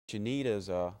What you need is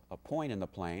a point in the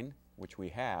plane, which we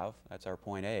have. That's our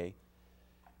point A.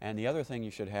 And the other thing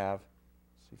you should have,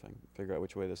 see if I can figure out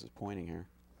which way this is pointing here,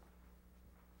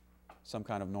 some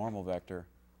kind of normal vector.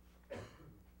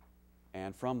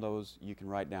 And from those, you can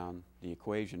write down the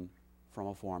equation from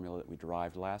a formula that we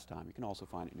derived last time. You can also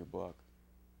find it in your book.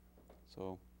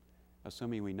 So,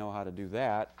 assuming we know how to do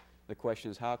that, the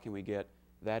question is how can we get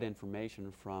that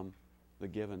information from the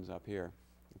givens up here?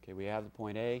 Okay, we have the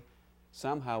point A.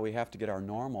 Somehow we have to get our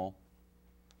normal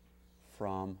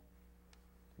from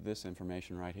this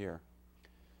information right here.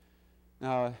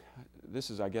 Now, this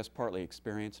is, I guess, partly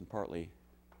experience and partly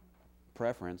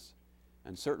preference.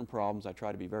 And certain problems, I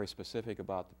try to be very specific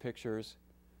about the pictures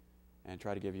and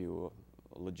try to give you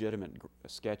legitimate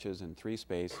sketches in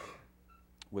 3-space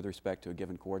with respect to a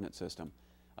given coordinate system.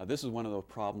 This is one of those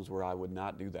problems where I would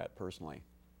not do that personally.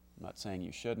 I'm not saying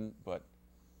you shouldn't, but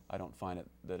I don't find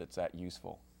that it's that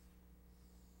useful.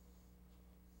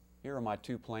 Here are my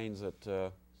two planes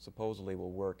that supposedly will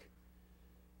work.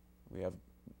 We have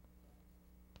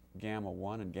gamma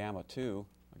 1 and gamma 2.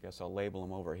 I guess I'll label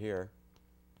them over here.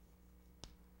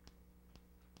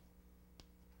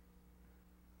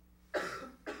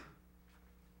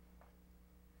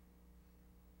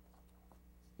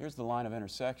 Here's the line of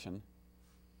intersection.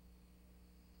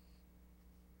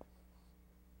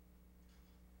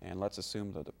 And let's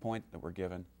assume that the point that we're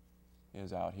given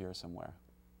is out here somewhere.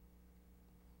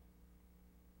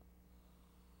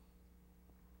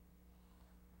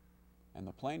 And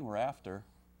the plane we're after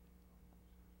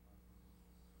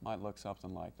might look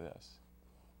something like this.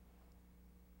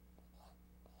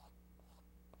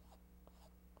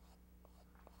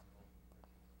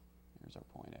 Here's our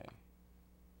point A.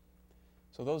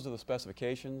 So those are the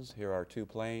specifications. Here are two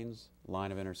planes,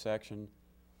 line of intersection.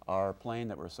 Our plane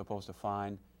that we're supposed to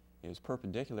find is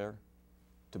perpendicular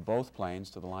to both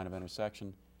planes to the line of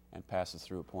intersection and passes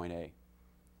through a point A.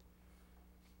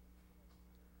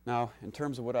 Now, in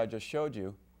terms of what I just showed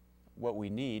you, what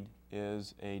we need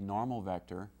is a normal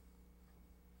vector.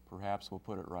 Perhaps we'll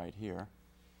put it right here.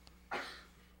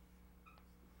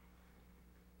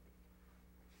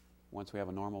 Once we have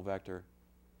a normal vector,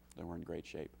 then we're in great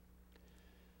shape.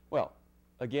 Well,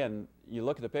 again, you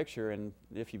look at the picture, and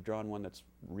if you've drawn one that's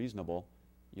reasonable,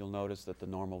 you'll notice that the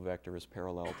normal vector is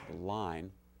parallel to the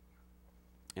line.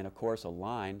 And of course, a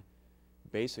line,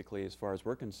 basically, as far as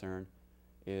we're concerned,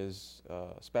 is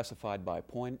specified by a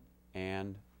point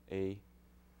and a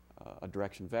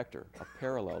direction vector, a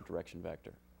parallel direction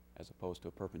vector, as opposed to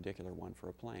a perpendicular one for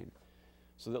a plane.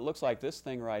 So that looks like this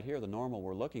thing right here, the normal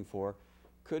we're looking for,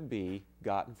 could be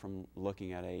gotten from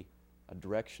looking at a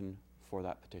direction for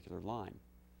that particular line.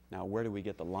 Now, where do we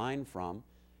get the line from?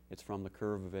 It's from the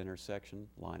curve of intersection,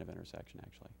 line of intersection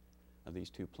actually, of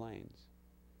these two planes.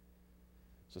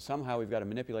 So somehow we've got to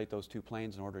manipulate those two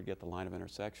planes in order to get the line of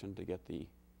intersection, to get the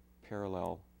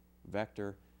parallel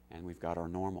vector, and we've got our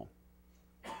normal.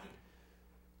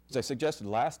 As I suggested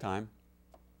last time,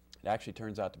 it actually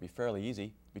turns out to be fairly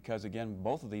easy because, again,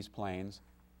 both of these planes,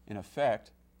 in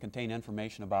effect, contain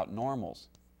information about normals.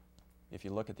 If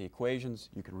you look at the equations,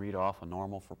 you can read off a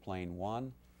normal for plane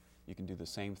 1. You can do the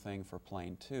same thing for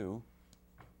plane 2.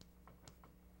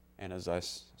 And as I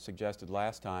suggested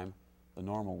last time, the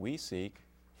normal we seek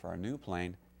for our new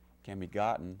plane can be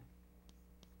gotten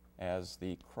as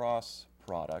the cross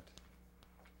product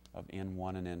of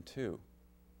N1 and N2.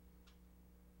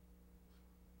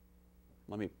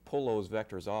 Let me pull those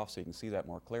vectors off so you can see that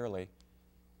more clearly.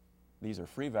 These are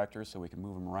free vectors, so we can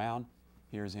move them around.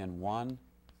 Here's N1.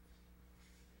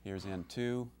 Here's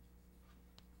N2.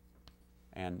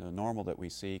 And the normal that we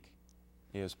seek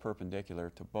is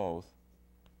perpendicular to both,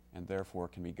 and therefore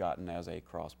can be gotten as a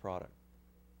cross product.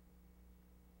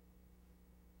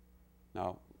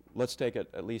 Now, let's take it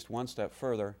at least one step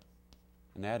further,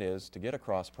 and that is to get a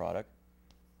cross product.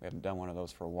 We haven't done one of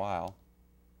those for a while.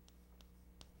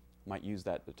 Might use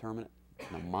that determinant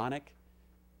mnemonic,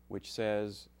 which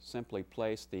says simply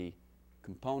place the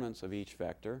components of each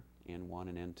vector, N1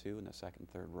 and N2, in the second,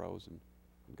 third rows and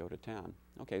go to town.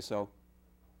 Okay, so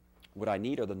what I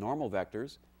need are the normal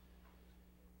vectors.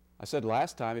 I said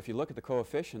last time, if you look at the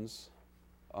coefficients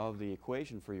of the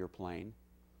equation for your plane,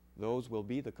 those will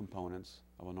be the components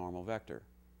of a normal vector.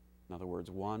 In other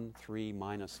words, 1, 3,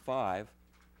 minus 5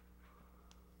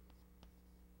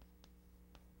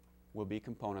 will be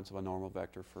components of a normal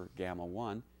vector for gamma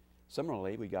 1.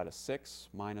 Similarly, we got a 6,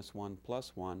 minus 1,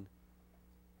 plus 1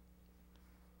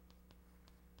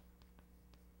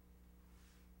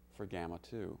 for gamma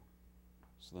 2.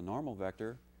 So the normal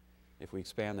vector, if we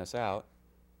expand this out,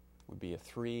 would be a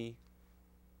 3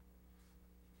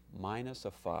 minus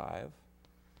a 5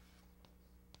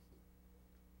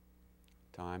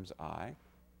 times I.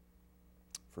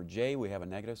 For j, we have a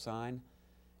negative sign,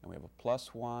 and we have a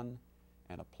plus 1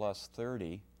 and a plus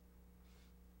 30.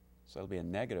 So it'll be a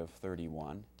negative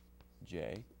 31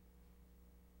 j.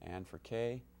 And for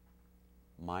k,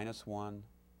 minus 1,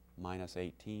 minus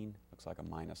 18, looks like a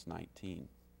minus 19.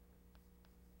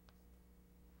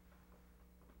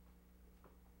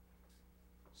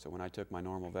 So when I took my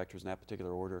normal vectors in that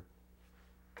particular order,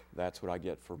 that's what I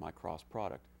get for my cross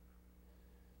product.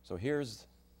 So here's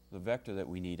the vector that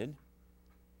we needed.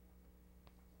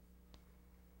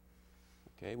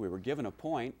 Okay, we were given a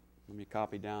point. Let me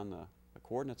copy down the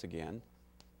coordinates again.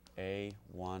 A,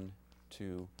 1,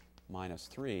 2, minus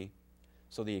 3.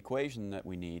 So the equation that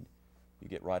we need, you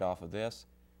get right off of this,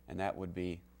 and that would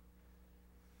be,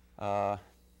 it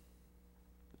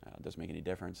doesn't make any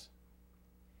difference.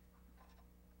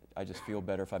 I just feel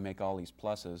better if I make all these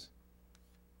pluses.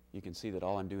 You can see that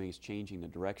all I'm doing is changing the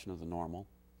direction of the normal.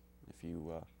 If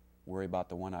you worry about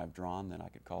the one I've drawn, then I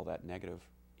could call that negative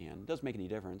n. It doesn't make any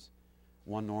difference.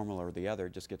 One normal or the other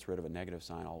just gets rid of a negative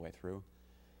sign all the way through.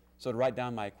 So to write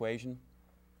down my equation,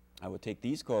 I would take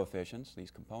these coefficients,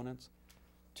 these components,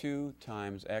 2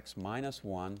 times x minus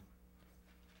 1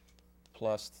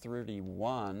 plus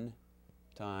 31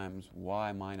 times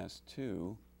y minus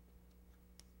 2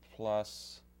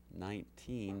 plus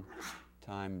 19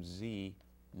 times z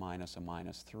minus a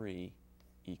minus 3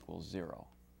 equals 0.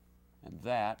 And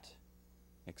that,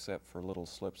 except for little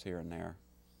slips here and there,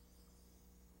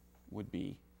 would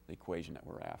be the equation that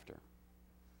we're after.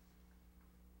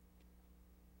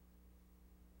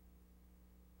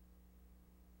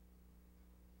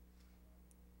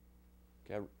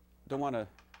 Okay, I don't want to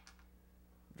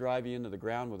drive you into the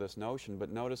ground with this notion,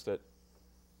 but notice that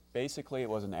basically it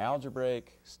was an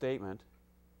algebraic statement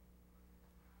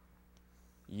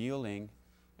yielding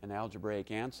an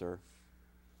algebraic answer,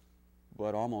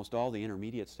 but almost all the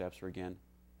intermediate steps are again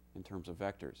in terms of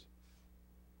vectors.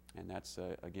 And that's,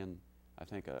 again, I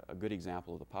think a good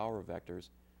example of the power of vectors.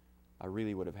 I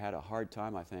really would have had a hard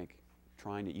time, I think,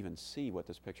 trying to even see what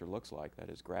this picture looks like, that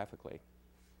is graphically.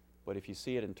 But if you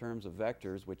see it in terms of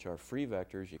vectors, which are free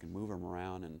vectors, you can move them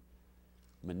around and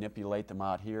manipulate them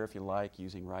out here if you like,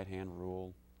 using right-hand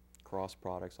rule, cross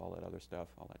products, all that other stuff,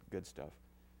 all that good stuff,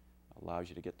 allows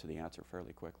you to get to the answer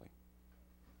fairly quickly.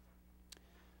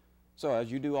 So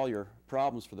as you do all your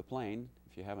problems for the plane,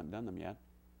 if you haven't done them yet,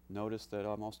 notice that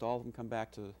almost all of them come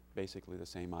back to basically the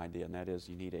same idea, and that is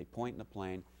you need a point in the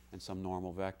plane and some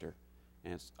normal vector.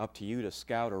 And it's up to you to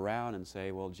scout around and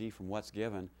say, well, gee, from what's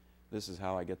given, this is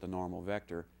how I get the normal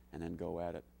vector, and then go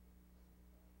at it.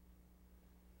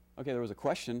 Okay, there was a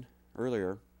question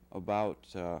earlier about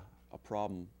a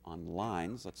problem on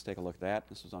lines. Let's take a look at that.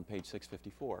 This was on page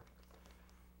 654.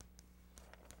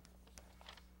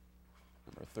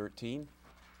 Number 13.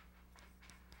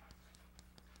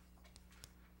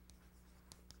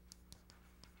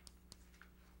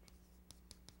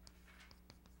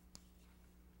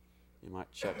 You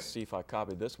might check to see if I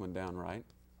copied this one down right,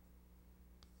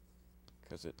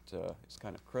 because it is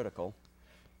kind of critical.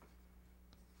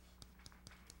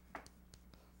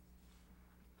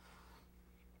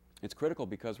 It's critical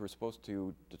because we're supposed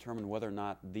to determine whether or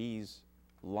not these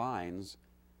lines,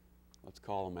 let's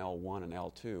call them L1 and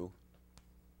L2,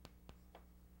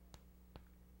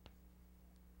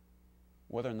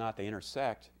 whether or not they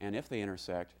intersect, and if they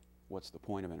intersect, what's the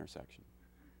point of intersection?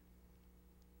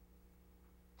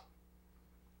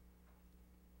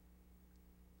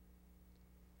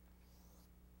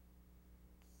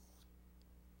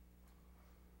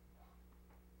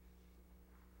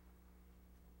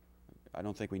 I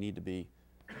don't think we need to be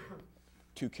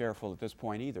too careful at this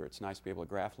point either. It's nice to be able to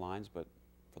graph lines, but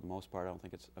for the most part, I don't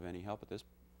think it's of any help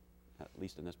at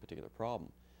least in this particular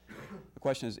problem. The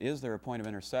question is there a point of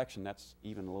intersection? That's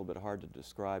even a little bit hard to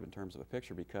describe in terms of a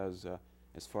picture because,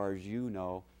 as far as you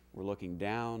know, we're looking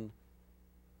down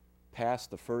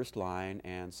past the first line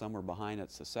and somewhere behind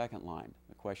it's the second line.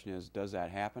 The question is, does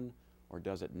that happen or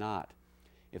does it not?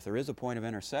 If there is a point of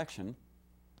intersection,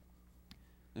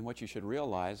 then what you should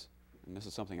realize, and this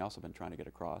is something else I've been trying to get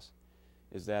across,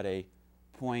 is that a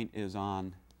point is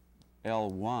on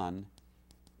L1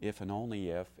 if and only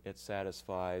if it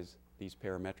satisfies these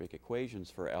parametric equations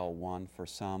for L1 for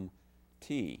some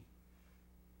t.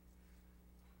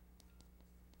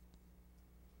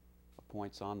 A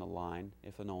point's on the line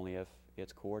if and only if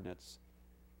its coordinates,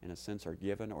 in a sense, are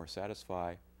given or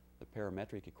satisfy the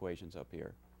parametric equations up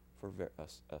here for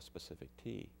a specific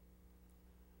t.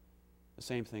 The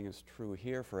same thing is true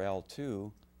here for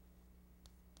L2.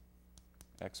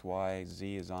 X, Y,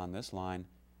 Z is on this line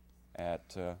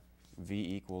at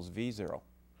V equals V0.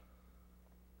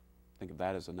 Think of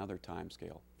that as another time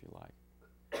scale, if you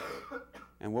like.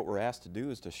 And what we're asked to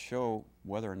do is to show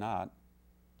whether or not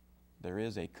there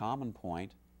is a common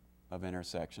point of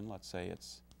intersection. Let's say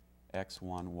it's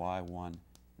x1, y1,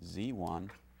 z1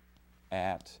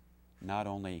 at not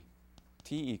only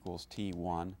t equals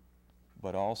t1,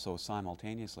 but also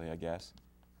simultaneously, I guess,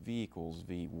 v equals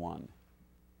v1.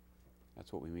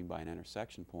 That's what we mean by an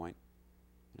intersection point.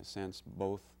 In a sense,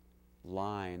 both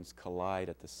lines collide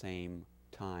at the same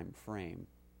time frame,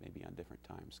 maybe on different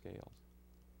time scales.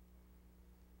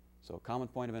 So a common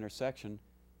point of intersection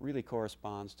really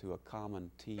corresponds to a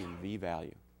common t and v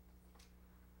value.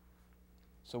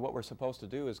 So what we're supposed to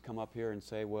do is come up here and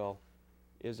say, well,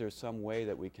 is there some way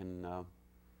that we can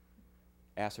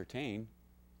ascertain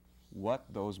what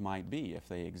those might be if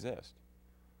they exist?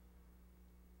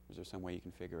 Is there some way you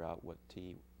can figure out what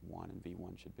t1 and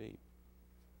v1 should be?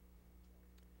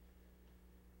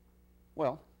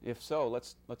 Well, if so,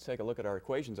 let's take a look at our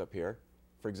equations up here.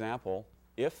 For example,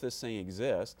 if this thing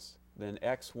exists, then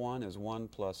x1 is 1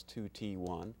 plus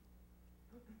 2t1.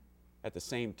 At the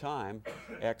same time,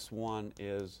 x1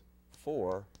 is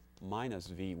 4 minus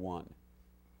v1.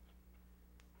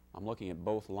 I'm looking at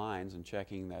both lines and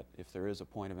checking that if there is a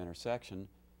point of intersection,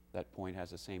 that point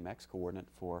has the same x-coordinate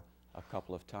for a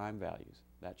couple of time values.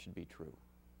 That should be true.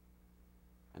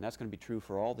 And that's going to be true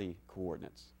for all the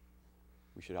coordinates.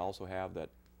 We should also have that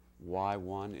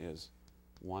y1 is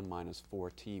 1 minus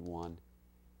 4t1,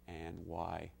 and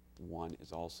y1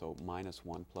 is also minus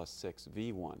 1 plus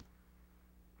 6v1.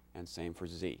 And same for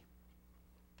z.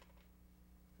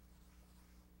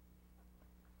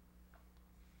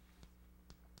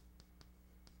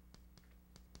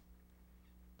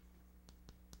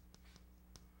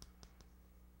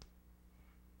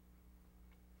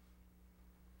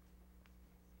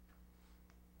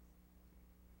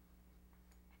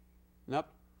 And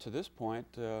up to this point,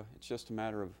 it's just a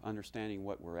matter of understanding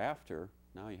what we're after.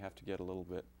 Now you have to get a little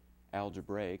bit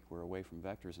algebraic. We're away from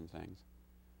vectors and things.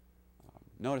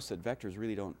 Notice that vectors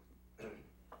really don't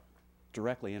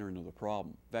directly enter into the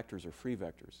problem. Vectors are free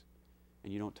vectors,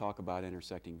 and you don't talk about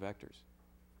intersecting vectors.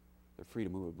 They're free to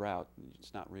move about.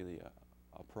 It's not really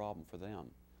a problem for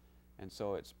them. And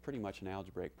so it's pretty much an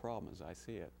algebraic problem as I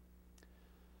see it.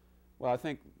 Well, I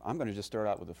think I'm going to just start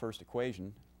out with the first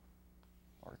equation,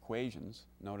 or equations.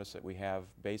 Notice that we have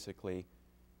basically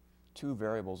two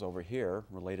variables over here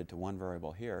related to one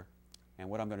variable here. And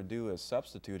what I'm going to do is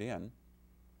substitute in,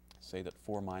 say that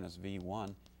 4 minus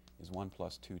v1 is 1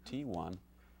 plus 2t1,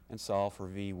 and solve for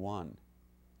v1.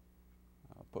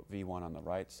 Put v1 on the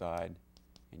right side,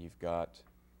 and you've got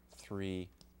 3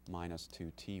 minus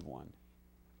 2t1.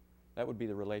 That would be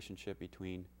the relationship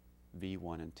between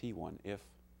v1 and t1 if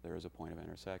there is a point of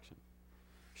intersection.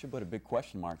 Should put a big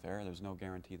question mark there. There's no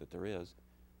guarantee that there is.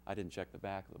 I didn't check the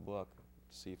back of the book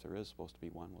to see if there is supposed to be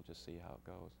one. We'll just see how it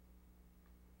goes.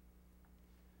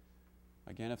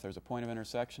 Again, if there's a point of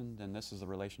intersection, then this is the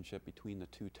relationship between the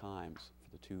two times for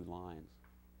the two lines.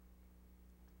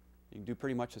 You can do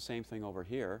pretty much the same thing over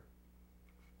here,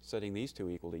 setting these two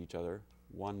equal to each other.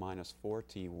 1 minus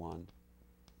 4t1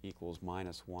 equals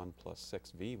minus 1 plus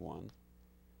 6v1.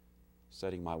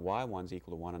 Setting my y1s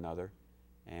equal to one another,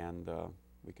 and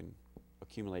we can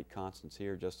accumulate constants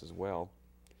here just as well.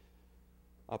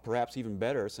 Perhaps even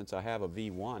better, since I have a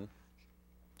v1,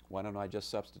 why don't I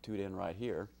just substitute in right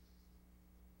here?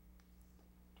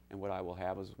 And what I will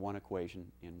have is one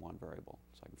equation in one variable.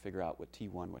 So I can figure out what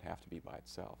t1 would have to be by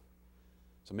itself.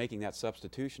 So making that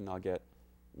substitution, I'll get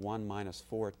 1 minus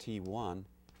 4t1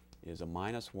 is a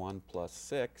minus 1 plus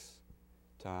 6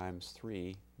 times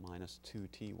 3 minus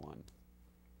 2t1.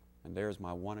 And there's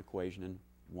my one equation and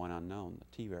one unknown,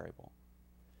 the t variable.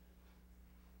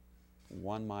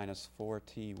 1 minus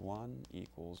 4t1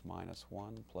 equals minus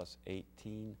 1 plus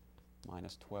 18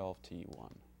 minus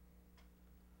 12t1.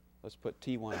 Let's put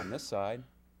t1 on this side.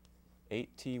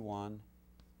 8t1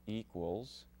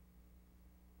 equals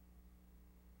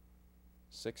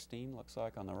 16, looks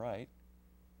like on the right.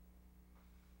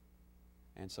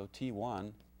 And so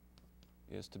t1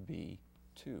 is to be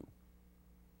 2.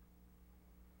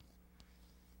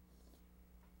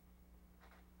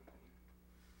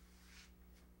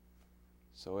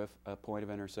 So if a point of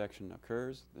intersection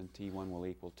occurs, then t1 will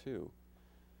equal 2.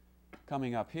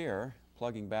 Coming up here,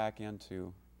 plugging back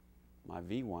into my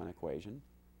v1 equation,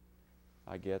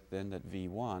 I get then that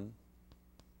v1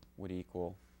 would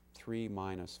equal 3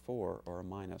 minus 4, or a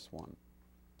minus 1.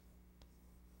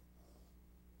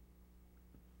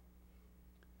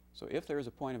 So if there is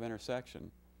a point of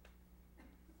intersection,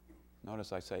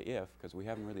 notice I say if, because we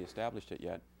haven't really established it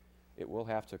yet, it will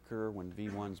have to occur when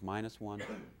v1 is minus 1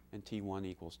 and t1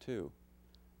 equals 2.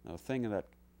 Now, the thing that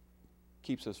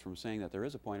keeps us from saying that there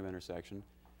is a point of intersection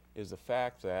is the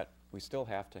fact that we still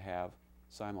have to have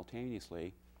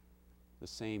simultaneously the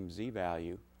same z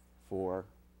value for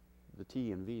the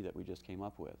t and v that we just came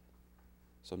up with.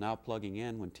 So now plugging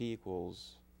in when t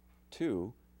equals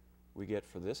 2, we get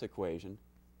for this equation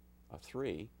a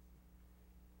 3,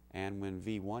 and when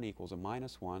v1 equals a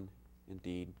 -1,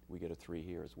 indeed we get a 3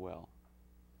 here as well.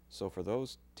 So for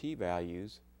those t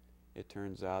values, it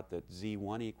turns out that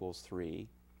z1 equals 3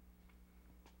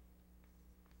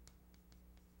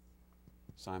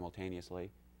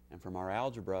 simultaneously, and from our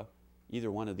algebra,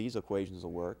 either one of these equations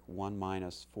will work. 1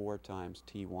 minus 4 times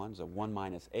t1 is a 1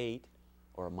 minus 8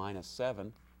 or a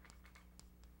 -7,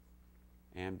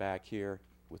 and back here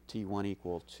with t1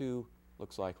 equal 2,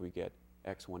 looks like we get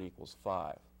x1 equals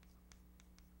 5.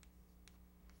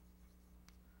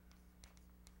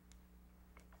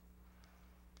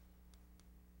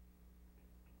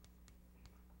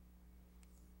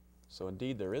 So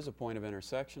indeed there is a point of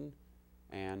intersection,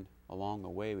 and along the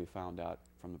way we found out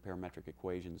from the parametric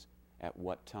equations at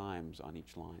what times on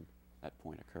each line that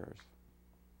point occurs.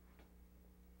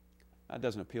 That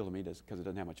doesn't appeal to me because it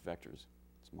doesn't have much vectors.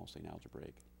 It's mostly an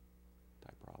algebraic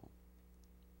type problem.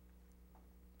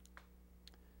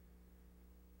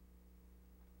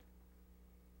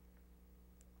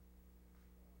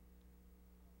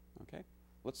 Okay,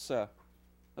 let's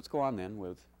go on then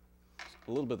with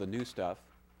a little bit of the new stuff.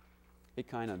 It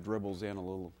kind of dribbles in a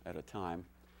little at a time.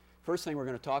 First thing we're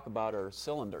going to talk about are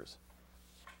cylinders.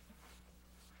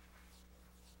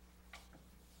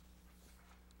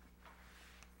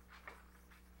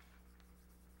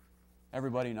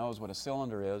 Everybody knows what a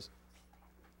cylinder is.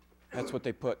 That's what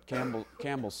they put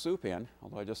Campbell's soup in,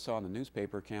 although I just saw in the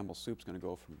newspaper Campbell's soup's going to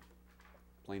go from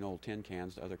plain old tin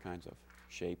cans to other kinds of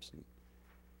shapes and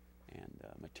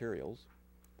materials.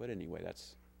 But anyway,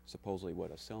 that's supposedly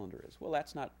what a cylinder is. Well,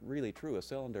 that's not really true. A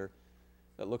cylinder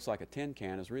that looks like a tin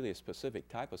can is really a specific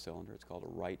type of cylinder. It's called a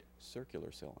right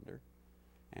circular cylinder.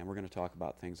 And we're going to talk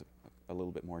about things a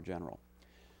little bit more general.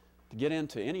 To get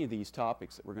into any of these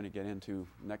topics that we're going to get into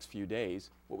the next few days,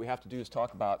 what we have to do is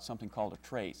talk about something called a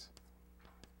trace.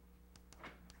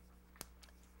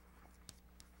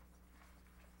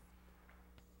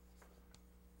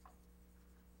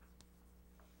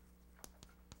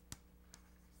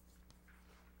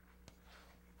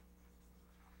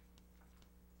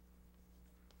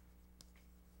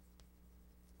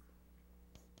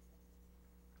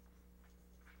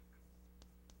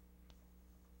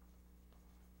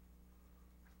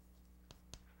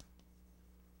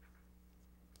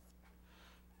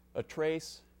 A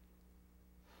trace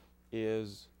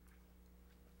is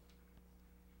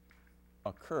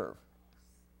a curve.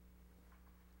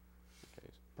 Okay,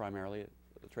 so primarily,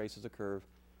 the trace is a curve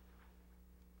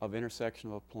of intersection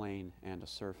of a plane and a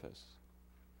surface.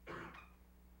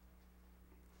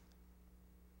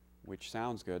 Which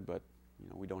sounds good, but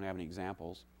we don't have any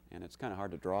examples, and it's kind of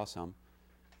hard to draw some.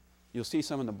 You'll see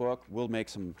some in the book. We'll make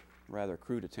some rather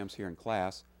crude attempts here in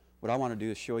class. What I want to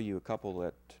do is show you a couple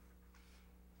that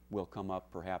will come up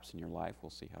perhaps in your life. We'll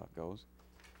see how it goes.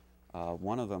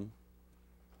 One of them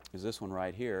is this one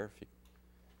right here. If you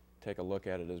take a look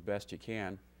at it as best you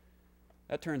can,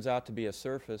 that turns out to be a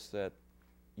surface that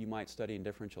you might study in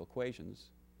differential equations.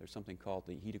 There's something called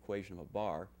the heat equation of a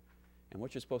bar, and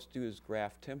what you're supposed to do is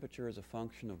graph temperature as a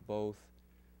function of both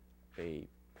a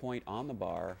point on the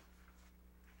bar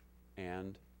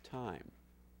and time.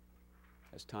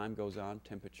 As time goes on,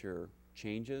 temperature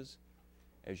changes.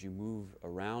 As you move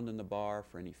around in the bar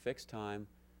for any fixed time,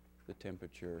 the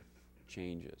temperature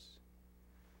changes.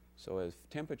 So if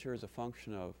temperature is a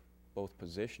function of both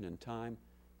position and time,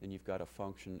 then you've got a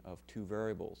function of two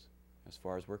variables. As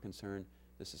far as we're concerned,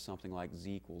 this is something like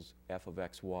z equals f of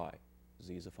xy.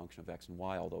 Z is a function of x and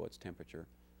y, although it's temperature,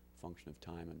 a function of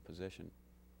time and position.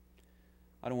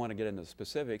 I don't want to get into the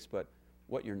specifics, but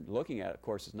what you're looking at, of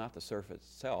course, is not the surface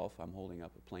itself. I'm holding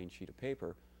up a plain sheet of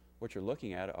paper. What you're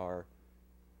looking at are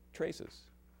traces.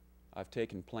 I've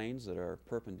taken planes that are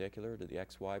perpendicular to the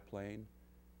xy plane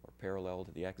or parallel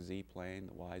to the xz plane,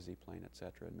 the yz plane,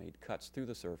 etc., and made cuts through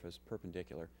the surface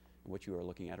perpendicular. And what you are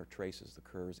looking at are traces, the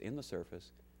curves in the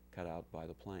surface cut out by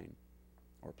the plane,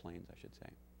 or planes, I should say.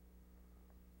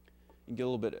 You can get a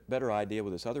little bit better idea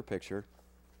with this other picture.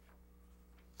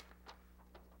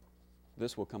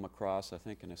 This will come across, I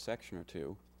think, in a section or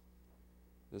two.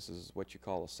 This is what you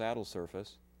call a saddle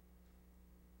surface,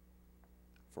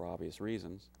 for obvious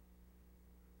reasons.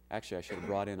 Actually, I should have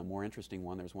brought in a more interesting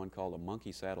one. There's one called a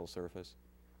monkey saddle surface.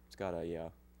 It's got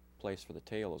a place for the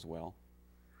tail as well.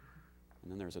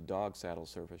 And then there's a dog saddle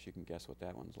surface. You can guess what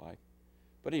that one's like.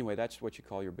 But anyway, that's what you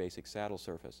call your basic saddle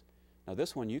surface. Now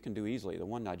this one you can do easily. The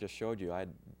one I just showed you I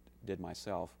did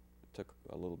myself. It took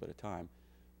a little bit of time.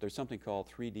 There's something called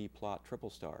 3D Plot Triple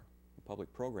Star, a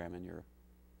public program in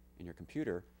your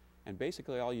computer, and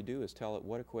basically all you do is tell it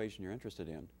what equation you're interested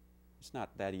in. It's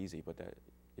not that easy, but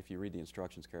if you read the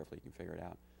instructions carefully, you can figure it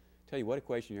out. Tell you what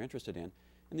equation you're interested in,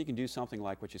 and you can do something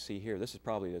like what you see here. This is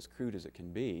probably as crude as it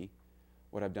can be.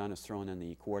 What I've done is thrown in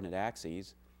the coordinate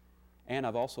axes, and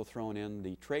I've also thrown in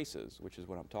the traces, which is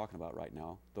what I'm talking about right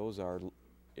now. Those are,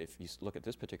 if you look at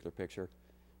this particular picture,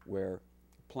 where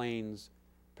planes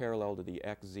parallel to the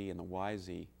XZ and the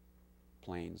YZ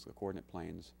planes, the coordinate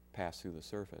planes, pass through the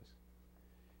surface.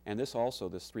 And this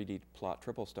 3D Plot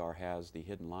Triple Star has the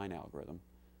hidden line algorithm,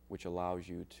 which allows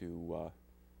you to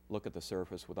look at the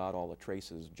surface without all the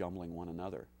traces jumbling one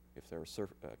another. If there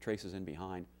are traces in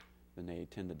behind, then they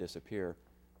tend to disappear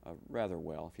rather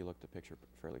well. If you look at the picture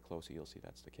fairly closely, you'll see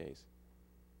that's the case.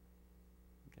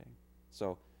 Okay.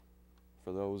 So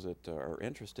for those that are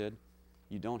interested,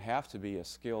 you don't have to be a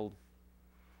skilled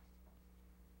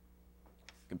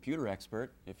computer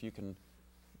expert. If you can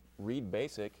read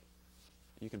BASIC,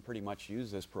 you can pretty much use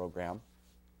this program.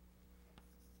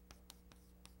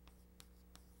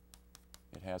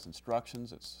 It has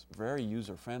instructions. It's very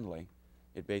user-friendly.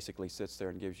 It basically sits there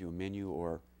and gives you a menu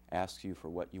or asks you for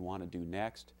what you want to do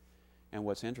next. And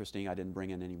what's interesting, I didn't bring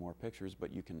in any more pictures,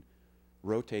 but you can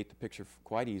rotate the picture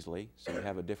quite easily, so you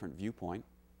have a different viewpoint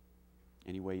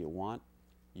any way you want.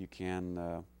 You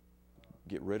can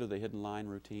get rid of the hidden line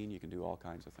routine. You can do all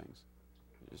kinds of things.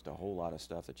 Just a whole lot of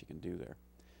stuff that you can do there.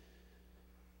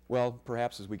 Well,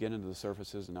 perhaps as we get into the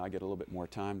surfaces and I get a little bit more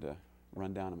time to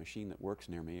run down a machine that works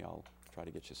near me, I'll try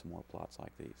to get you some more plots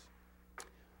like these.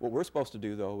 What we're supposed to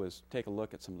do, though, is take a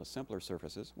look at some of the simpler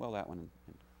surfaces. Well, that one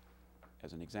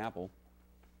as an example.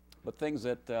 But things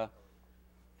that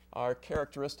are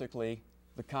characteristically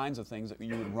the kinds of things that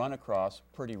you would run across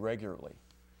pretty regularly.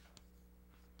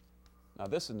 Now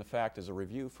this, in fact, is a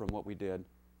review from what we did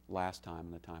last time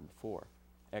and the time before.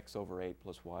 X over 8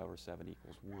 plus y over 7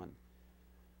 equals 1.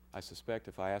 I suspect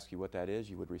if I ask you what that is,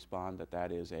 you would respond that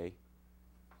that is a...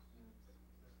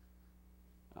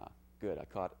 Good, I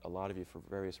caught a lot of you for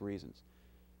various reasons.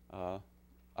 I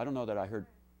don't know that I heard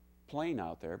plane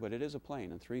out there, but it is a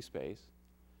plane in 3 space.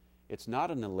 It's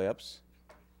not an ellipse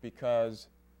because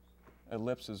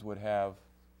ellipses would have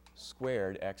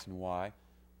squared x and y,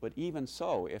 but even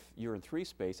so, if you're in 3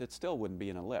 space, it still wouldn't be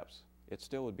an ellipse. It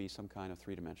still would be some kind of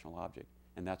 3-dimensional object,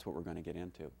 and that's what we're going to get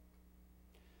into.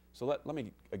 So let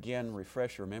me again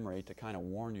refresh your memory to kind of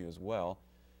warn you as well.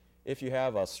 If you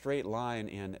have a straight line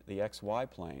in the xy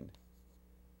plane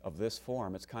of this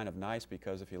form, it's kind of nice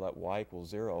because if you let y equal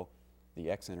 0, the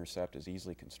x-intercept is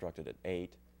easily constructed at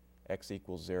 8, x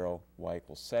equals 0, y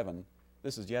equals 7.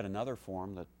 This is yet another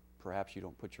form that perhaps you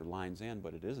don't put your lines in,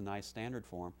 but it is a nice standard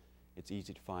form. It's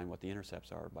easy to find what the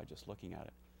intercepts are by just looking at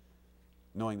it.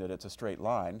 Knowing that it's a straight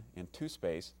line in 2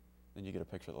 space, then you get a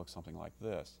picture that looks something like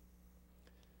this.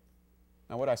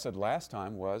 Now what I said last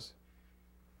time was,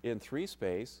 in 3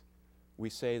 space,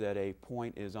 we say that a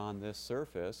point is on this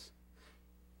surface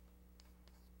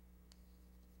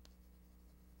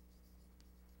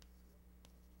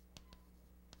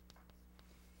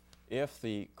if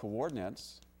the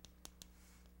coordinates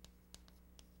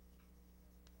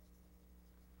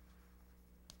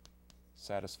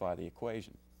satisfy the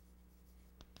equation.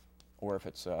 Or if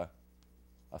it's a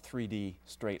 3D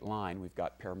straight line, we've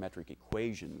got parametric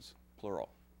equations, plural.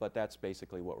 But that's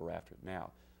basically what we're after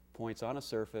now. Points on a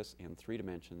surface in 3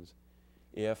 dimensions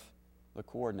if the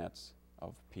coordinates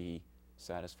of P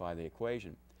satisfy the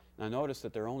equation. Now notice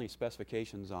that there are only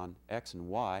specifications on x and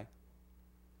y,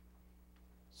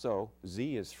 so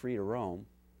z is free to roam,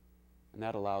 and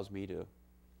that allows me to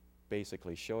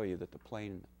basically show you that the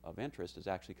plane of interest is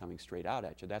actually coming straight out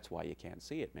at you. That's why you can't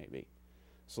see it, maybe.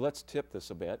 So let's tip this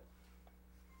a bit.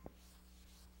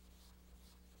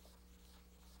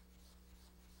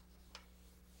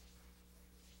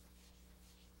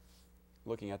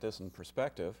 Looking at this in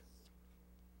perspective,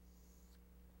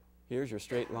 here's your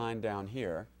straight line down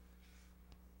here.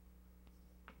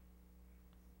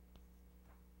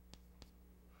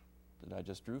 That I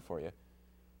just drew for you.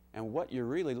 And what you're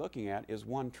really looking at is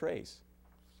one trace.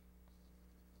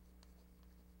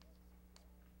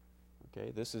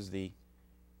 Okay, this is the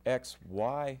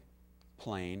XY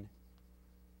plane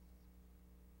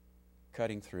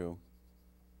cutting through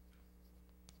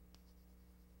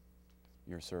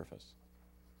your surface.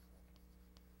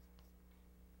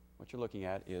 What you're looking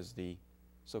at is the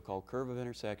so-called curve of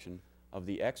intersection of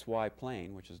the XY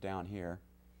plane, which is down here,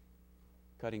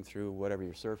 cutting through whatever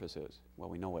your surface is. Well,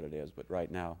 we know what it is, but right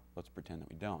now, let's pretend that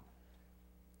we don't.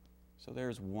 So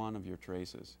there's one of your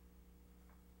traces.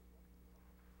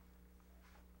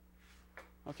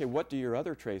 Okay, what do your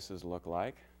other traces look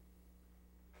like?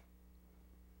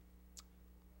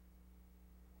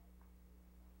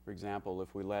 For example,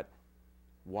 if we let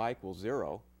y equals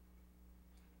 0,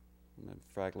 in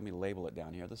fact, let me label it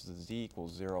down here. This is the z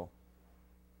equals 0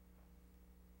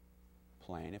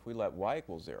 plane. If we let y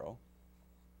equal 0,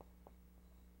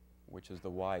 which is the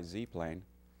yz plane,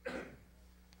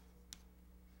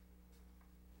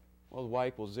 well, y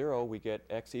equals 0, we get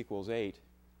x equals 8,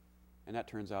 and that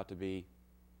turns out to be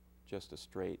just a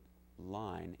straight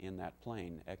line in that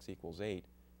plane. X equals 8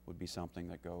 would be something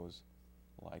that goes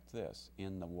like this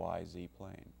in the yz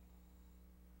plane.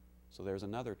 So there's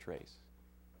another trace.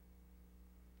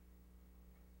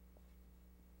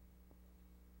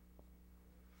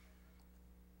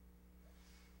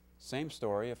 Same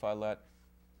story if I let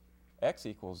x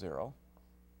equals 0.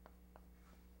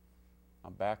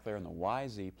 I'm back there in the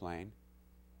yz plane.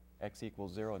 X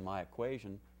equals 0 in my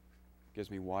equation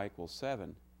gives me y equals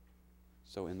 7.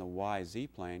 So in the yz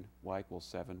plane, y equals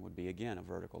 7 would be again a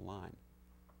vertical line,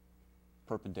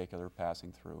 perpendicular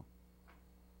passing through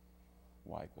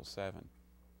y equals 7.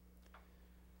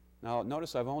 Now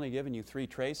notice I've only given you 3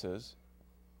 traces.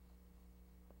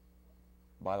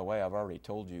 By the way, I've already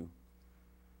told you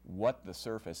what the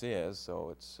surface is, so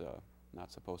it's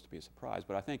not supposed to be a surprise.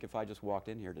 But I think if I just walked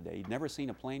in here today, you'd never seen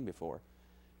a plane before,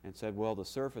 and said, well, the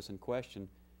surface in question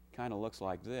kind of looks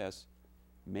like this,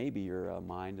 maybe your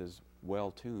mind is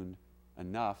well tuned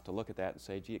enough to look at that and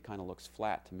say, gee, it kind of looks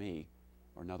flat to me,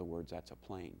 or in other words, that's a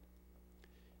plane.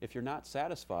 If you're not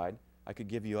satisfied, I could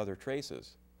give you other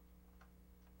traces.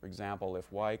 For example,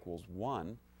 if y equals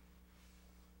 1,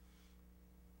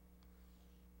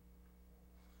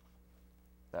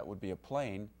 that would be a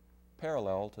plane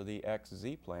parallel to the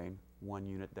xz plane 1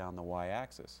 unit down the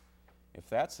y-axis. If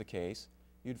that's the case,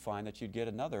 you'd find that you'd get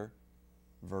another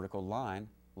vertical line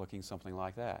looking something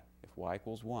like that. If y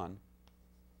equals 1,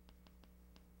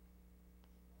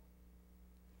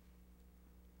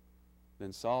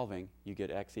 then solving, you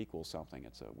get x equals something.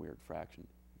 It's a weird fraction.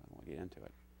 I don't want to get into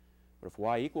it. But if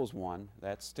y equals 1,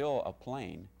 that's still a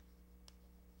plane.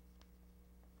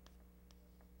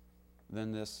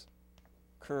 Then this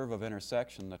curve of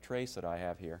intersection, the trace that I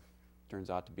have here, turns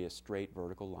out to be a straight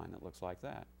vertical line that looks like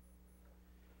that.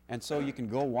 And so you can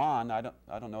go on. I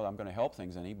don't know that I'm going to help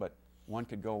things any, but one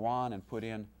could go on and put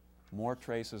in more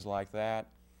traces like that,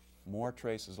 more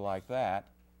traces like that.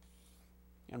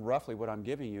 And roughly what I'm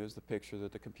giving you is the picture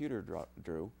that the computer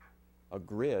drew, a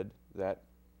grid that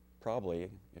probably,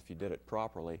 if you did it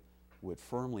properly, would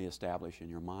firmly establish in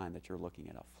your mind that you're looking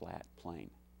at a flat plane,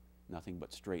 nothing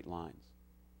but straight lines.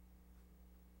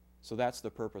 So that's the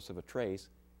purpose of a trace,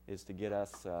 is to get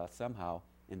us somehow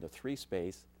into 3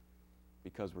 space,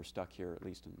 because we're stuck here, at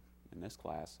least in this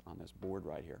class, on this board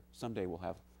right here. Someday we'll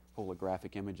have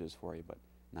holographic images for you, but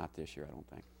not this year, I don't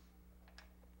think.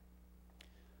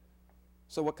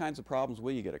 So what kinds of problems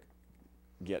will you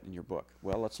get in your book?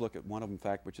 Well, let's look at one of them, in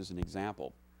fact, which is an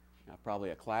example. Probably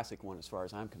a classic one as far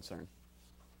as I'm concerned.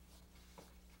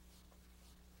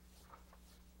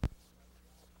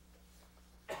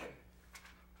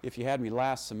 If you had me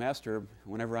last semester,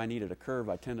 whenever I needed a curve,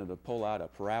 I tended to pull out a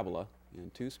parabola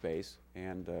in 2 space,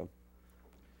 and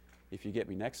if you get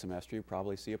me next semester, you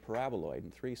probably see a paraboloid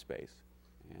in 3 space.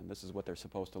 And this is what they're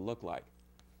supposed to look like.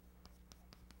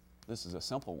 This is a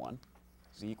simple one.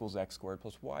 Z equals x squared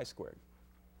plus y squared.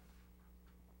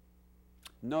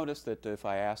 Notice that if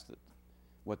I asked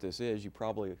what this is, you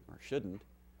probably, or shouldn't,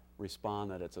 respond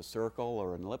that it's a circle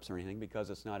or an ellipse or anything, because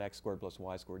it's not x squared plus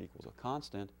y squared equals a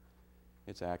constant.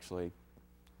 It's actually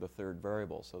the third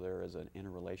variable, so there is an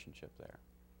interrelationship there.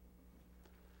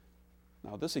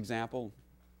 Now this example,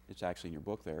 it's actually in your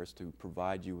book there, is to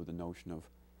provide you with the notion of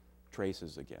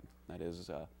traces again. That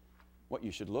is, what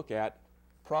you should look at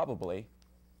probably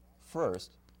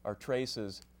first are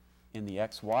traces in the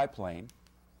xy plane,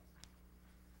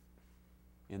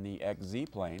 in the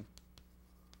xz plane,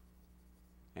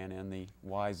 and in the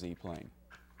yz plane.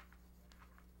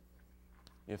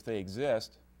 If they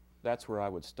exist, that's where I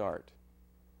would start.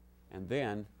 And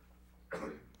then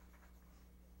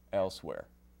elsewhere.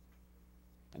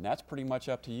 And that's pretty much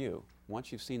up to you.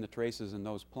 Once you've seen the traces in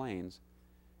those planes,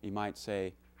 you might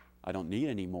say, I don't need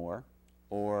any more,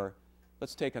 or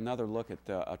let's take another look at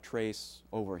a trace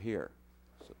over here.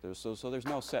 So there's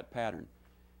no set pattern.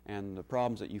 And the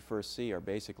problems that you first see are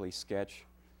basically sketch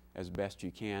as best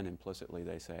you can, implicitly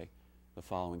they say, the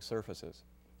following surfaces.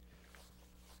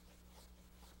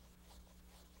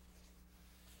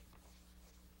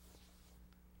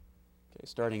 Okay,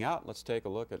 starting out, let's take a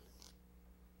look at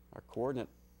our coordinate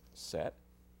set.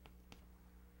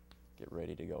 Get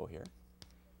ready to go here.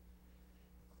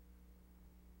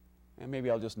 And maybe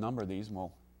I'll just number these and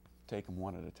we'll take them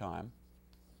one at a time.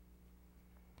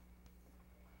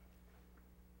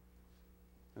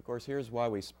 Of course, here's why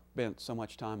we spent so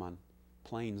much time on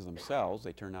planes themselves.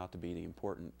 They turn out to be the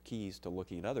important keys to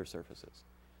looking at other surfaces.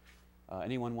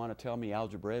 Anyone want to tell me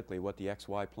algebraically what the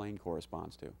xy plane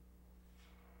corresponds to?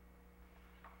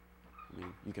 I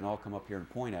mean, you can all come up here and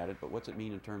point at it, but what's it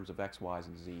mean in terms of x, y's,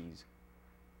 and z's?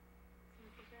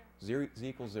 Z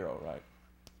equals 0, right?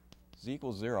 Z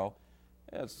equals 0.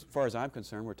 As far as I'm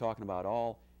concerned, we're talking about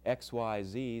all x, y,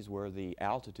 z's where the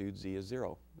altitude z is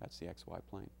 0. That's the xy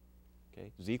plane.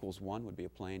 Okay? Z equals 1 would be a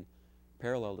plane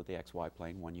parallel to the xy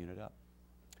plane, 1 unit up.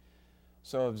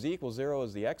 So if z equals 0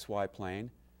 is the xy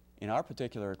plane, in our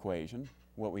particular equation,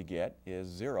 what we get is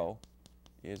 0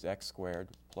 is x squared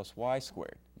plus y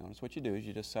squared. Notice what you do is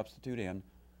you just substitute in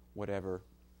whatever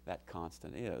that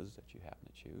constant is that you happen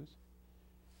to choose.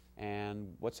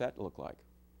 And what's that look like?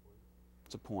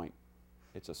 It's a point.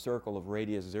 It's a circle of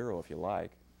radius 0 if you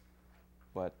like,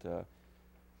 but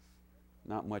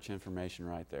not much information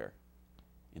right there.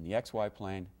 In the xy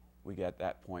plane, we get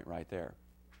that point right there.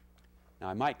 Now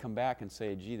I might come back and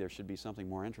say, gee, there should be something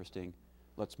more interesting.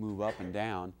 Let's move up and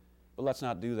down, but let's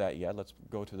not do that yet. Let's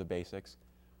go to the basics.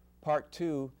 Part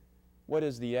 2, what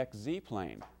is the xz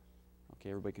plane? Okay,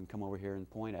 everybody can come over here and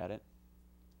point at it.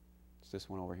 It's this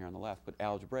one over here on the left, but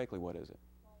algebraically, what is it?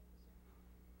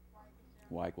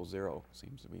 Y equals 0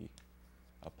 seems to be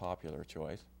a popular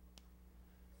choice.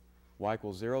 Y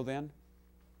equals 0 then,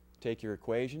 take your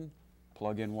equation,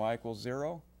 plug in y equals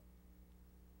 0.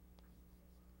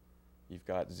 You've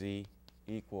got z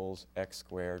equals x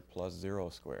squared plus 0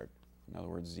 squared. In other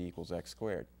words, z equals x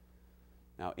squared.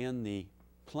 Now in the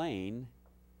plane,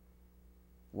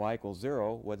 y equals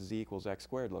 0, what does z equals x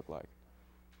squared look like?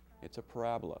 It's a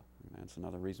parabola. And that's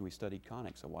another reason we studied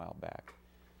conics a while back.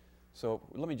 So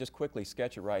let me just quickly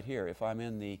sketch it right here. If I'm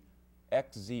in the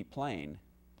xz plane,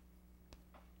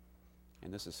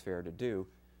 and this is fair to do,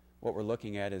 what we're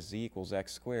looking at is z equals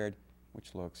x squared,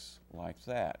 which looks like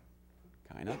that,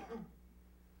 kind of.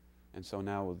 And so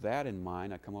now with that in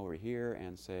mind, I come over here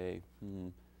and say,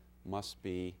 must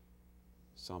be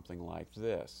something like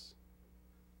this.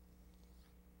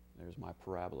 There's my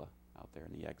parabola out there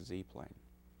in the xz plane.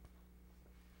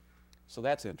 So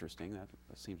that's interesting. That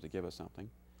seems to give us something.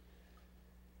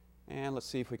 And let's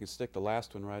see if we can stick the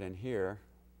last one right in here.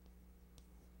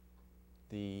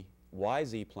 The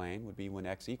yz plane would be when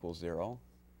x equals 0.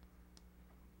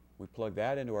 We plug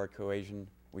that into our equation,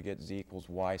 we get z equals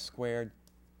y squared.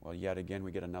 Well, yet again,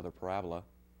 we get another parabola.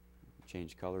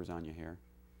 Change colors on you here.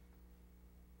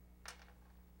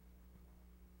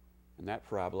 And that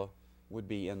parabola would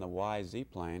be in the yz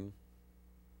plane,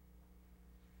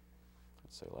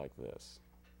 let's say like this.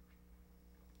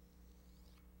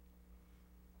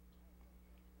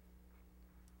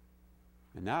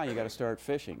 And now you got to start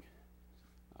fishing.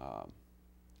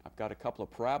 I've got a couple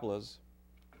of parabolas,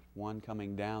 one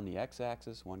coming down the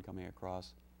x-axis, one coming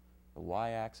across the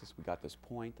y-axis. We got this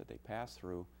point that they pass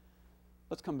through.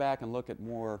 Let's come back and look at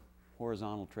more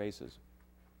horizontal traces.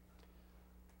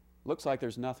 Looks like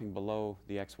there's nothing below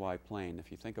the xy plane.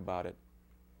 If you think about it,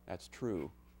 that's true.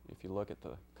 If you look at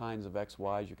the kinds of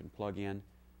xy's you can plug in,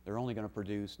 they're only going to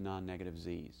produce non-negative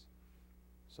z's.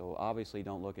 So obviously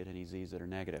don't look at any z's that are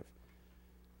negative.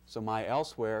 So my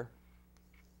elsewhere,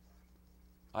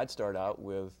 I'd start out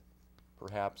with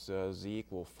perhaps z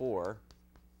equal 4,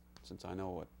 since I know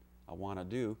what I want to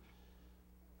do.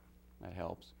 That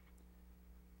helps.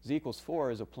 Z equals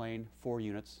 4 is a plane 4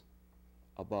 units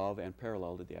above and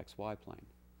parallel to the xy plane.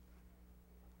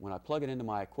 When I plug it into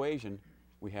my equation,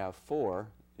 we have 4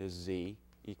 is z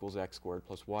equals x squared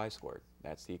plus y squared.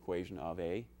 That's the equation of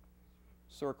a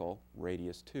circle,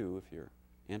 radius 2 if you're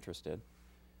interested.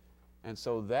 And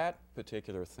so that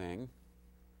particular thing,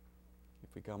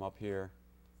 if we come up here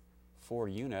 4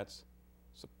 units,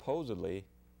 supposedly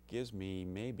gives me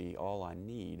maybe all I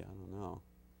need. I don't know.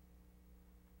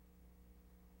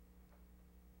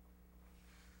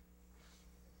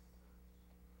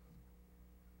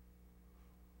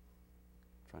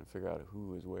 Trying to figure out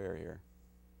who is where here.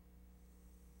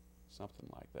 Something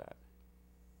like that.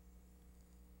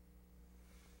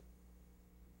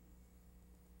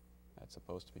 That's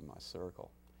supposed to be my circle.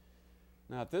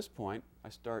 Now at this point, I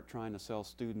start trying to sell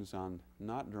students on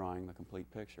not drawing the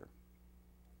complete picture.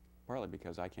 Partly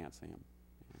because I can't see them.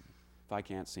 And if I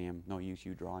can't see them, no use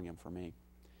you drawing them for me.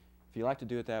 If you like to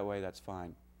do it that way, that's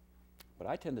fine. But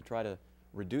I tend to try to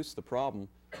reduce the problem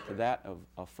to that of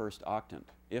a first octant,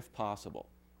 if possible.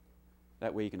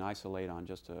 That way you can isolate on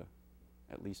just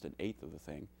at least an eighth of the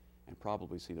thing and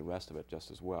probably see the rest of it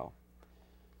just as well.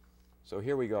 So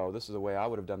here we go. This is the way I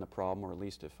would have done the problem, or at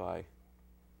least if I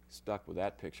stuck with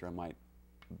that picture, I might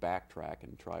backtrack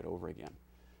and try it over again.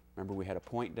 Remember, we had a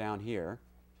point down here.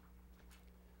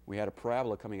 We had a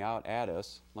parabola coming out at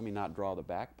us. Let me not draw the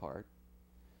back part.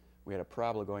 We had a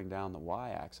parabola going down the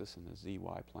y-axis in the zy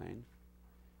plane.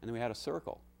 And then we had a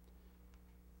circle.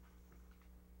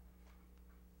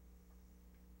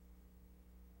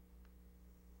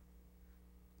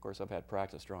 Of course, I've had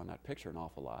practice drawing that picture an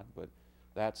awful lot, but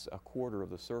that's a quarter of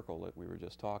the circle that we were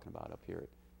just talking about up here at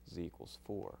z equals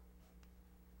 4.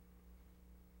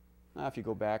 Now, if you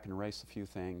go back and erase a few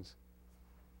things,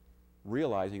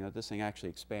 realizing that this thing actually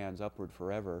expands upward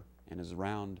forever and is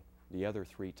around the other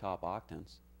three top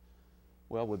octants,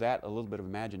 well, with that, a little bit of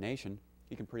imagination,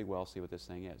 you can pretty well see what this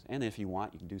thing is. And if you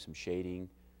want, you can do some shading,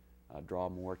 draw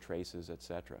more traces,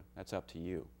 etc. That's up to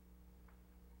you.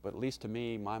 But at least to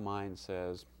me, my mind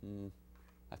says,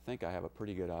 I think I have a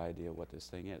pretty good idea what this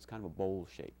thing is. It's kind of a bowl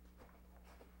shape.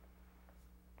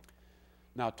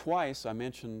 Now, twice I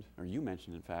mentioned, or you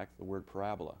mentioned, in fact, the word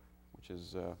parabola, which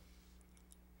is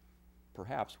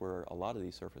perhaps where a lot of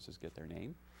these surfaces get their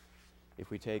name. If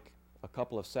we take a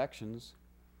couple of sections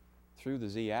through the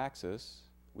z-axis,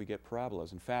 we get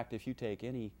parabolas. In fact, if you take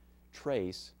any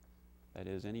trace, that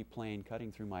is, any plane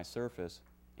cutting through my surface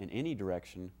in any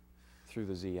direction through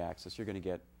the z-axis, you're going to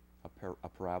get a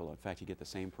parabola. In fact, you get the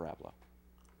same parabola.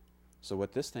 So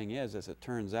what this thing is, as it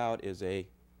turns out, is if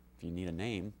you need a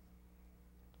name,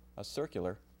 a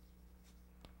circular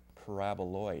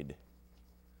paraboloid.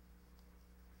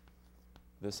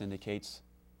 This indicates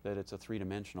that it's a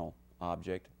three-dimensional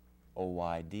object,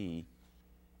 OYD,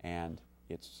 and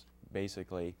it's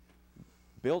basically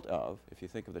built of, if you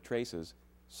think of the traces,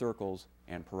 circles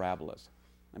and parabolas.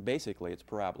 And basically it's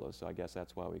parabolas, so I guess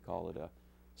that's why we call it a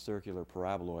circular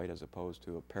paraboloid as opposed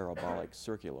to a parabolic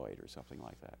circuloid or something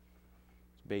like that.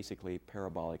 It's basically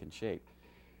parabolic in shape.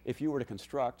 If you were to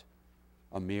construct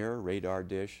a mirror, radar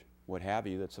dish, what have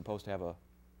you, that's supposed to have a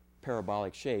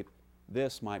parabolic shape,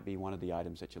 this might be one of the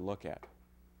items that you look at,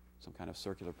 some kind of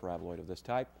circular paraboloid of this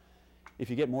type. If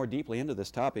you get more deeply into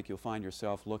this topic, you'll find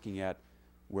yourself looking at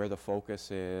where the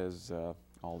focus is,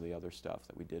 all the other stuff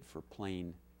that we did for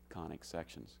plane conic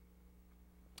sections.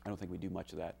 I don't think we do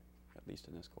much of that, at least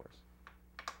in this course.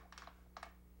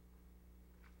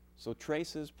 So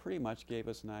traces pretty much gave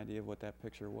us an idea of what that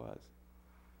picture was.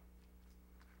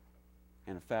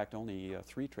 And in fact, only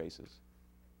 3 traces,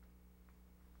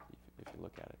 if you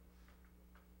look at it.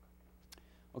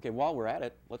 Okay, while we're at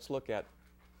it, let's look at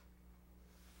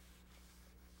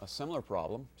a similar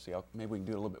problem. See how maybe we can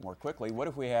do it a little bit more quickly. What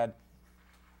if we had,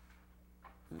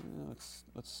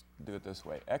 let's do it this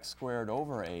way, x squared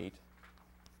over 8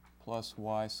 plus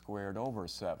y squared over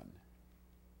 7.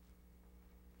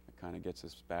 It kind of gets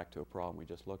us back to a problem we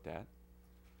just looked at.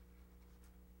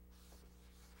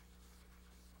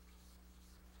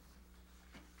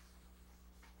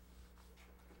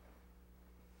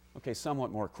 Okay,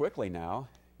 somewhat more quickly now,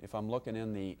 if I'm looking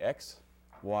in the x,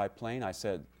 y plane, I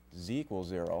said z equals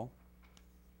 0.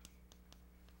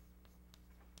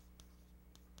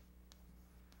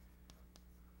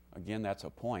 Again, that's a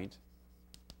point,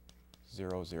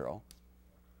 0, 0.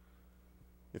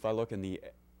 If I look in the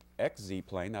xz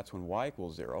plane, that's when y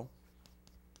equals 0.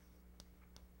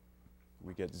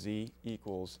 We get z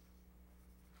equals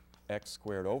x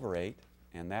squared over 8,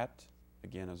 and that,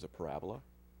 again, is a parabola.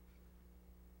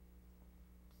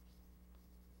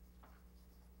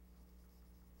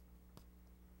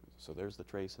 So there's the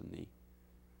trace in the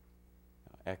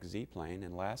xz plane.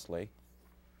 And lastly,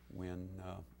 when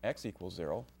x equals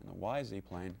 0 in the yz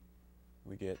plane,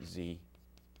 we get z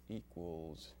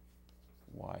equals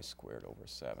y squared over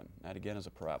 7. That again is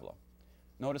a parabola.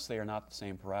 Notice they are not the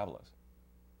same parabolas.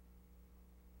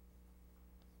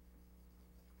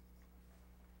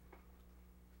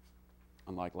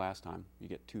 Unlike last time, you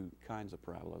get 2 kinds of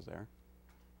parabolas there.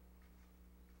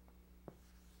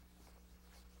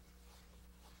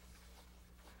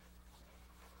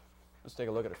 Let's take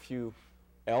a look at a few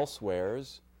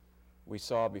elsewheres. We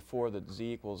saw before that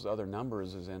z equals other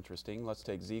numbers is interesting. Let's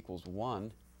take z equals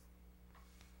 1.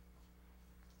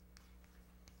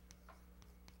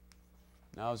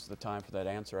 Now's the time for that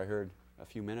answer I heard a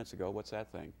few minutes ago. What's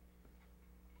that thing?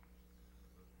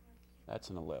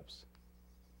 That's an ellipse.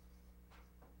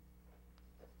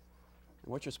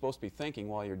 And what you're supposed to be thinking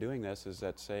while you're doing this is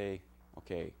that, say,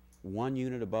 okay, 1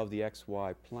 unit above the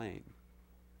xy plane.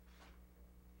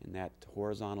 In that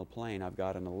horizontal plane, I've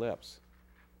got an ellipse.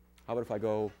 How about if I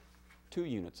go 2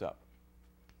 units up?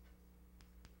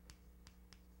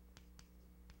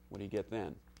 What do you get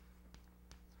then?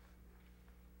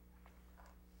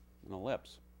 An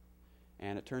ellipse.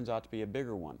 And it turns out to be a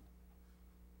bigger one.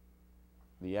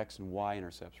 The x and y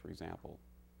intercepts, for example,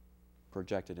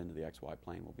 projected into the xy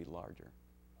plane will be larger.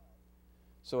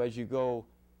 So as you go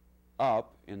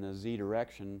up in the z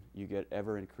direction, you get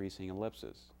ever increasing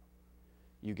ellipses.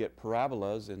 You get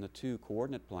parabolas in the 2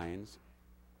 coordinate planes.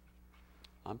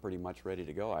 I'm pretty much ready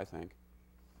to go, I think.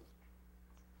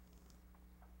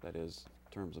 That is,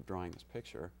 in terms of drawing this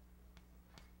picture.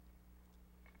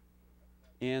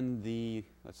 In the,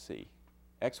 let's see,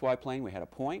 xy plane, we had a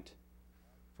point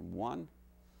from 1.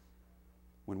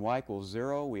 When y equals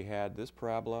 0, we had this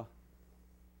parabola,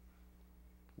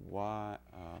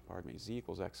 z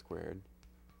equals x squared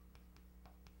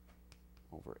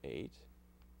over 8.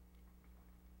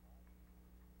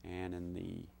 And in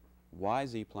the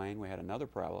yz plane, we had another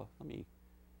parabola. Let me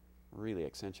really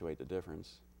accentuate the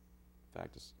difference. In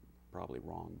fact, it's probably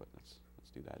wrong, but let's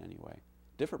do that anyway.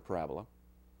 Different parabola,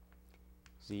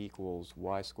 z equals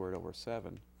y squared over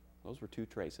 7. Those were 2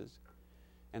 traces.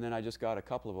 And then I just got a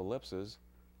couple of ellipses,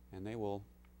 and they will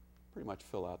pretty much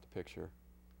fill out the picture,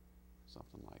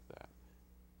 something like that.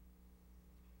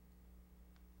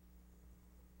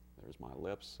 There's my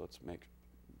ellipse. Let's make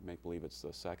believe it's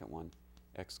the second one.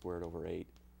 X squared over 8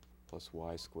 plus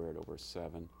y squared over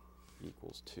 7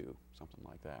 equals 2, something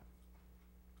like that.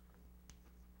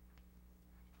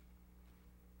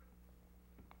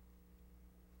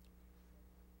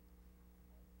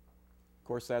 Of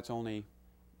course, that's only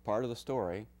part of the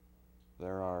story.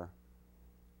 There are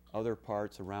other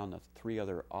parts around the 3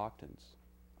 other octants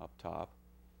up top,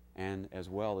 and as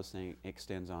well, this thing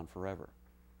extends on forever.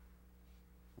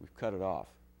 We've cut it off.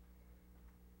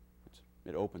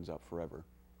 It opens up forever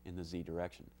in the z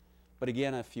direction. But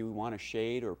again, if you want to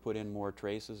shade or put in more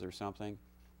traces or something,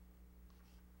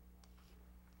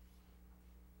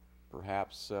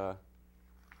 perhaps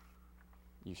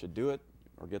you should do it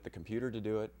or get the computer to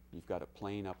do it. You've got a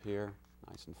plane up here,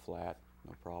 nice and flat,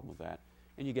 no problem with that.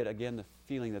 And you get, again, the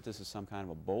feeling that this is some kind of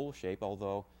a bowl shape,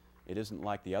 although it isn't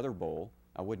like the other bowl.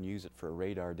 I wouldn't use it for a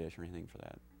radar dish or anything for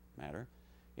that matter.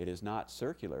 It is not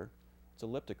circular. It's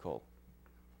elliptical.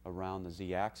 Around the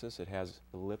z-axis, it has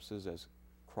ellipses as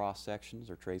cross-sections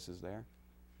or traces there.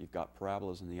 You've got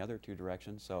parabolas in the other 2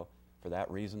 directions, so for that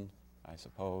reason, I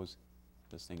suppose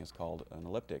this thing is called an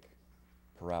elliptic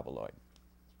paraboloid.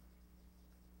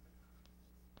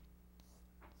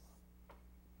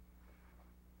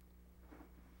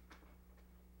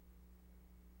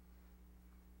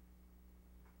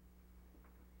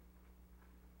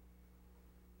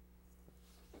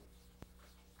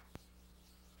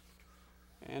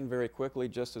 And very quickly,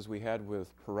 just as we had with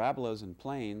parabolas and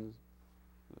planes,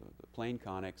 the plane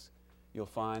conics, you'll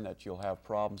find that you'll have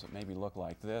problems that maybe look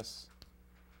like this.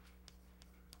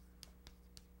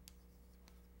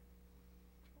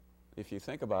 If you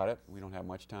think about it, we don't have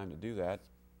much time to do that,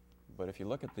 but if you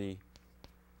look at the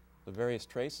various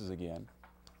traces again,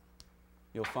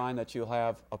 you'll find that you'll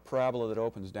have a parabola that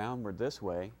opens downward this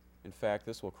way. In fact,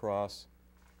 this will cross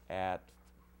at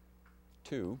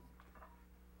 2.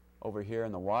 Over here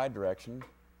in the y direction,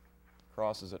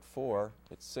 crosses at 4,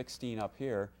 it's 16 up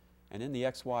here, and in the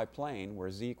xy plane, where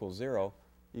z equals 0,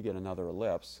 you get another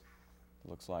ellipse.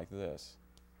 It looks like this.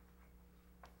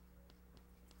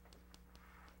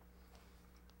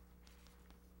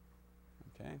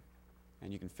 Okay?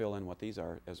 And you can fill in what these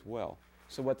are as well.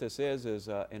 So what this is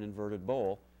an inverted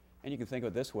bowl, and you can think of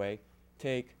it this way.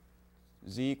 Take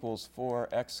z equals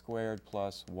 4x squared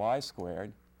plus y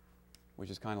squared, which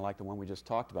is kind of like the one we just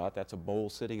talked about. That's a bowl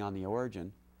sitting on the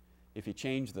origin. If you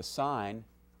change the sign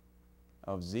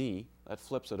of z, that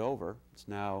flips it over. It's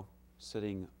now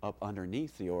sitting up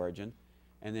underneath the origin.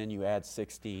 And then you add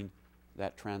 16.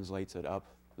 That translates it up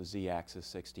the z-axis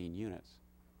 16 units.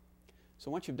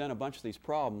 So once you've done a bunch of these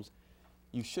problems,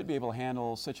 you should be able to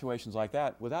handle situations like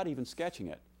that without even sketching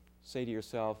it. Say to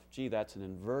yourself, gee, that's an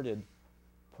inverted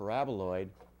paraboloid.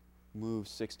 Move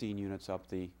 16 units up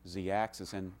the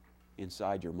z-axis, and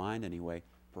inside your mind anyway,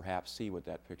 perhaps see what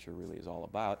that picture really is all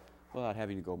about without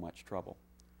having to go much trouble.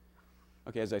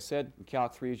 Okay, as I said, in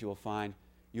Calc 3s you'll find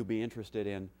you'll be interested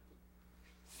in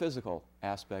physical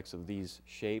aspects of these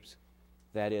shapes.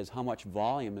 That is, how much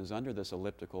volume is under this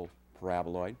elliptical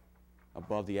paraboloid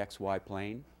above the xy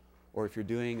plane. Or if you're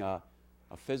doing a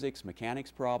physics, mechanics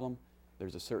problem,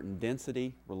 there's a certain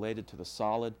density related to the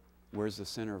solid. Where's the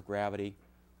center of gravity?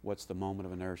 What's the moment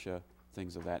of inertia?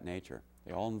 Things of that nature.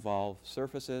 They all involve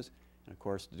surfaces, and of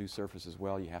course, to do surfaces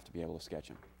well, you have to be able to sketch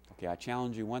them. Okay, I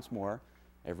challenge you once more,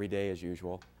 every day as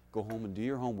usual, go home and do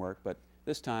your homework, but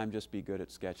this time just be good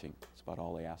at sketching. That's about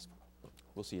all they ask for.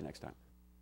 We'll see you next time.